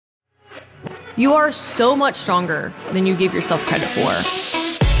You are so much stronger than you give yourself credit for.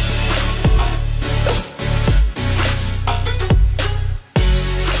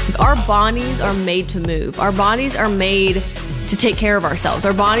 Our bodies are made to move. Our bodies are made to take care of ourselves.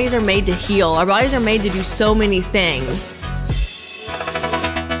 Our bodies are made to heal. Our bodies are made to do so many things.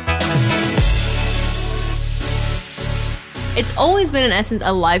 It's always been, in essence,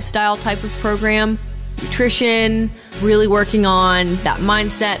 a lifestyle type of program. Nutrition, really working on that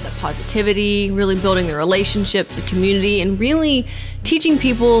mindset, that positivity, really building the relationships, the community, and really teaching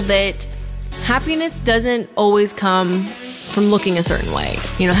people that happiness doesn't always come from looking a certain way.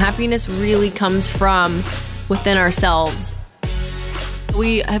 You know, happiness really comes from within ourselves.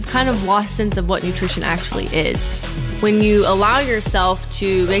 We have kind of lost sense of what nutrition actually is. When you allow yourself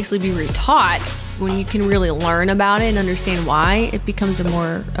to basically be retaught, when you can really learn about it and understand why, it becomes a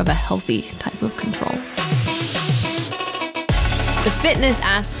more of a healthy type of control. The fitness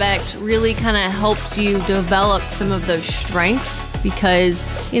aspect really kind of helps you develop some of those strengths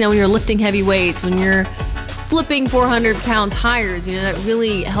because, you know, when you're lifting heavy weights, when you're flipping 400-pound tires, you know, that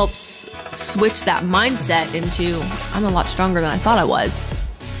really helps switch that mindset into, I'm a lot stronger than I thought I was.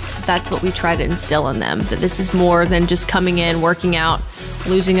 That's what we try to instill in them, that this is more than just coming in, working out,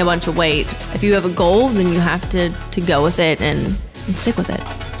 losing a bunch of weight. If you have a goal, then you have to go with it and stick with it.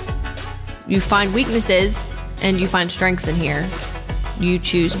 You find weaknesses and you find strengths in here. You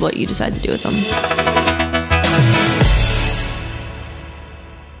choose what you decide to do with them.